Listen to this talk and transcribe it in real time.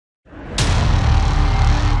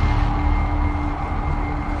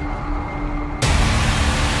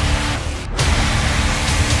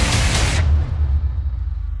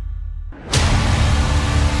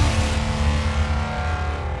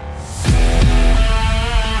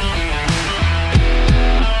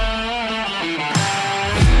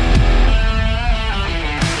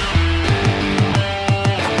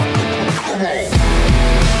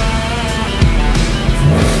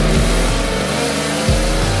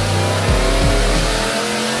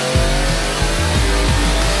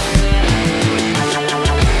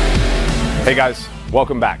Hey guys,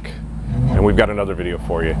 welcome back. And we've got another video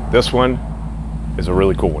for you. This one is a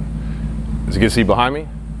really cool one. As you can see behind me,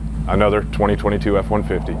 another 2022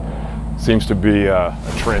 F-150. Seems to be a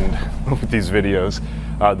trend with these videos.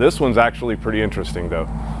 This one's actually pretty interesting though.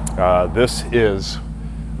 This is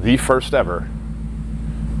the first ever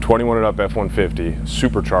 21 and up F-150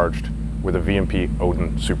 supercharged with a VMP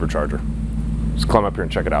Odin Supercharger. Let's climb up here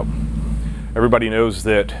and check it out. Everybody knows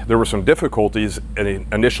that there were some difficulties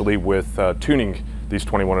initially with tuning these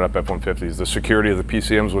 21 and up F-150s. The security of the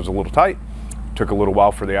PCMs was a little tight. Took a little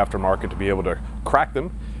while for the aftermarket to be able to crack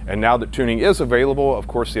them. And now that tuning is available, of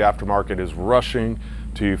course the aftermarket is rushing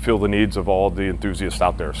to fill the needs of all the enthusiasts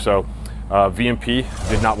out there. So VMP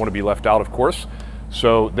did not want to be left out, of course.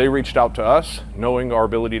 So they reached out to us, knowing our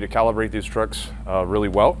ability to calibrate these trucks really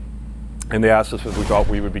well. And they asked us if we thought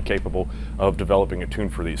we would be capable of developing a tune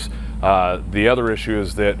for these. The other issue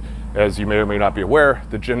is that, as you may or may not be aware,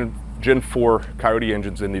 the Gen 4 Coyote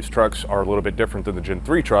engines in these trucks are a little bit different than the Gen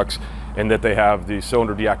 3 trucks in that they have the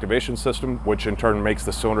cylinder deactivation system, which in turn makes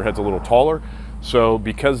the cylinder heads a little taller. So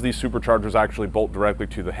because these superchargers actually bolt directly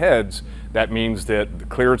to the heads, that means that the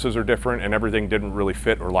clearances are different and everything didn't really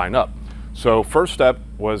fit or line up. So first step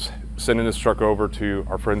was sending this truck over to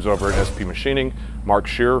our friends over at SP Machining, Mark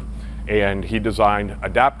Shearer, and he designed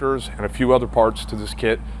adapters and a few other parts to this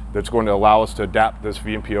kit that's going to allow us to adapt this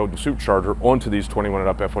VMP Odin Supercharger onto these 21 and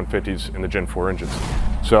up F-150s in the Gen 4 engines.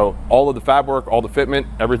 So all of the fab work, all the fitment,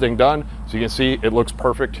 everything done. So you can see it looks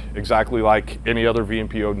perfect, exactly like any other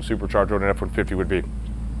VMP Odin Supercharger on an F-150 would be.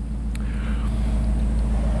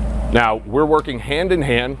 Now, we're working hand in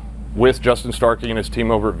hand with Justin Starkey and his team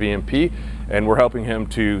over at VMP, and we're helping him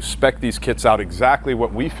to spec these kits out exactly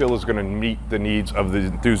what we feel is going to meet the needs of the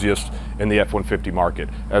enthusiasts in the F-150 market.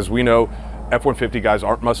 As we know, F-150 guys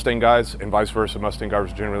aren't Mustang guys, and vice versa, Mustang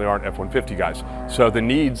guys generally aren't F-150 guys. So the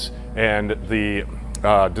needs and the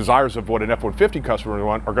desires of what an F-150 customer would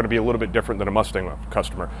want are going to be a little bit different than a Mustang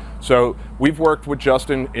customer. So we've worked with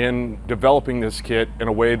Justin in developing this kit in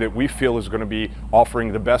a way that we feel is going to be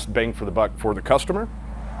offering the best bang for the buck for the customer,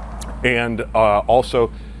 and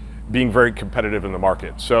also being very competitive in the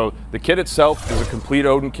market. So the kit itself is a complete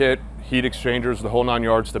Odin kit, heat exchangers, the whole 9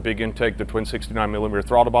 yards, the big intake, the twin 69mm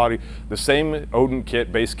throttle body, the same Odin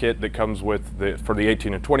kit, base kit that comes with for the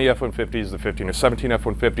 18 and 20 F-150s, the 15 and 17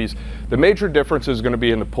 F-150s. The major difference is going to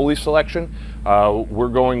be in the pulley selection. We're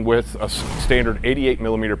going with a standard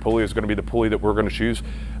 88mm pulley is going to be the pulley that we're going to choose,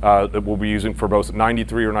 that we'll be using for both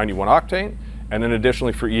 93 or 91 octane, and then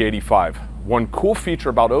additionally for E85. One cool feature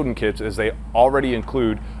about Odin kits is they already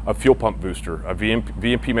include a fuel pump booster.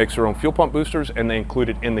 VMP makes their own fuel pump boosters and they include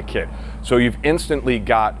it in the kit. So you've instantly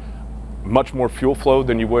got much more fuel flow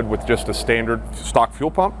than you would with just a standard stock fuel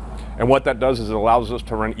pump. And what that does is it allows us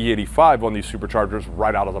to run E85 on these superchargers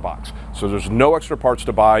right out of the box. So there's no extra parts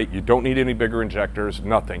to buy. You don't need any bigger injectors,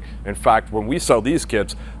 nothing. In fact, when we sell these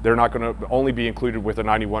kits, they're not going to only be included with a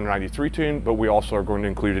 91 or 93 tune, but we also are going to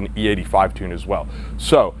include an E85 tune as well.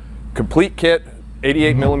 So complete kit,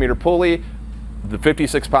 88mm pulley, the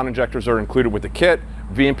 56-pound injectors are included with the kit,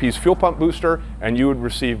 VMP's fuel pump booster, and you would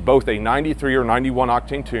receive both a 93 or 91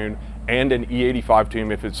 octane tune and an E85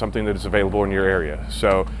 tune if it's something that is available in your area.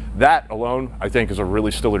 So that alone, I think, is a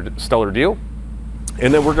really stellar deal.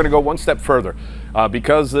 And then we're going to go one step further.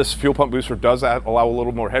 Because this fuel pump booster does allow a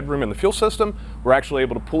little more headroom in the fuel system, we're actually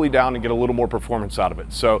able to pulley down and get a little more performance out of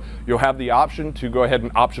it. So you'll have the option to go ahead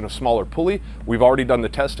and option a smaller pulley. We've already done the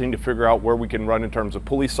testing to figure out where we can run in terms of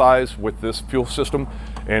pulley size with this fuel system,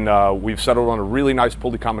 and we've settled on a really nice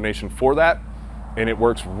pulley combination for that, and it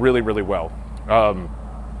works really, really well.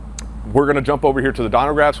 We're going to jump over here to the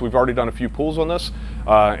dyno graphs. We've already done a few pulls on this,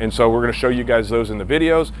 and so we're going to show you guys those in the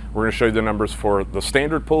videos. We're going to show you the numbers for the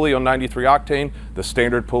standard pulley on 93 octane, the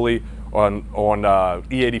standard pulley on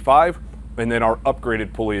E85, and then our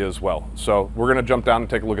upgraded pulley as well. So we're going to jump down and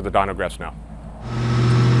take a look at the dyno graphs now.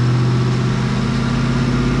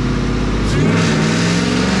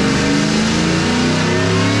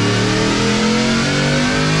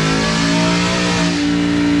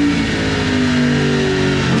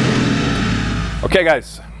 Okay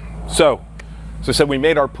guys, so as I said, we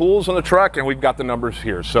made our pulls on the truck and we've got the numbers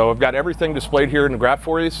here. So I've got everything displayed here in the graph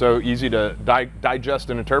for you, so easy to digest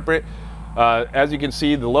and interpret. As you can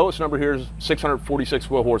see, the lowest number here is 646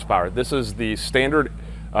 wheel horsepower. This is the standard,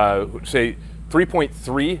 say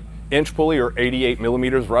 3.3 inch pulley, or 88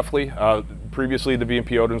 millimeters roughly. Previously the VMP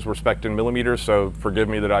Odins were spec'd in millimeters, so forgive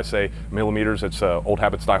me that I say millimeters, it's old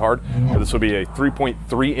habits die hard. But this will be a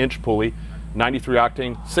 3.3 inch pulley, 93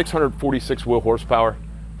 octane, 646 wheel horsepower,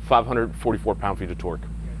 544 pound-feet of torque.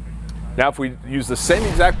 Now if we use the same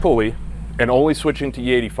exact pulley and only switching to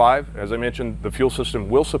E85. As I mentioned, the fuel system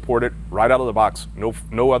will support it right out of the box.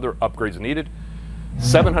 No other upgrades needed.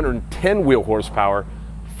 710 wheel horsepower,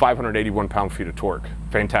 581 pound-feet of torque.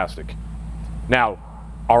 Fantastic. Now,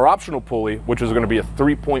 our optional pulley, which is going to be a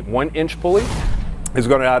 3.1-inch pulley, is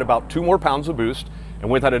going to add about 2 more pounds of boost. And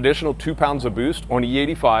with that additional 2 pounds of boost on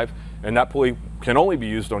E85, and that pulley can only be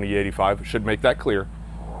used on E85, should make that clear,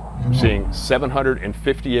 I'm seeing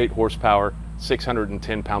 758 horsepower,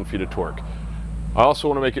 610 pound-feet of torque. I also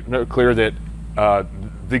want to make it clear that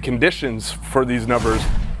the conditions for these numbers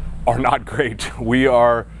are not great. We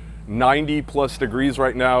are 90 plus degrees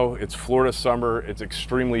right now. It's Florida summer. It's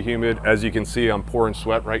extremely humid. As you can see, I'm pouring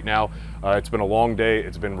sweat right now. It's been a long day.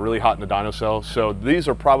 It's been really hot in the dyno cell. So these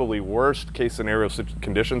are probably worst case scenario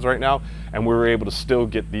conditions right now, and we were able to still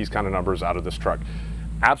get these kind of numbers out of this truck.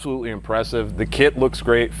 Absolutely impressive. The kit looks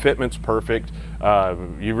great. Fitment's perfect.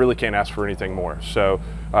 You really can't ask for anything more. So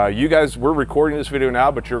you guys, we're recording this video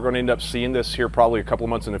now, but you're going to end up seeing this here probably a couple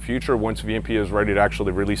of months in the future once VMP is ready to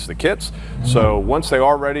actually release the kits. So once they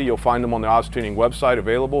are ready, you'll find them on the Oz Tuning website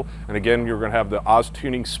available. And again, you're going to have the Oz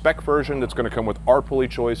Tuning spec version that's going to come with our pulley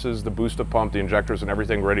choices, the booster pump, the injectors, and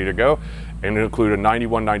everything ready to go. And it'll include a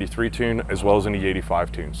 91, 93 tune as well as an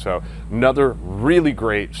E85 tune. So another really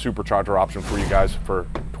great supercharger option for you guys for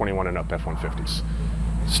 21 and up F-150s.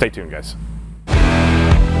 Stay tuned, guys.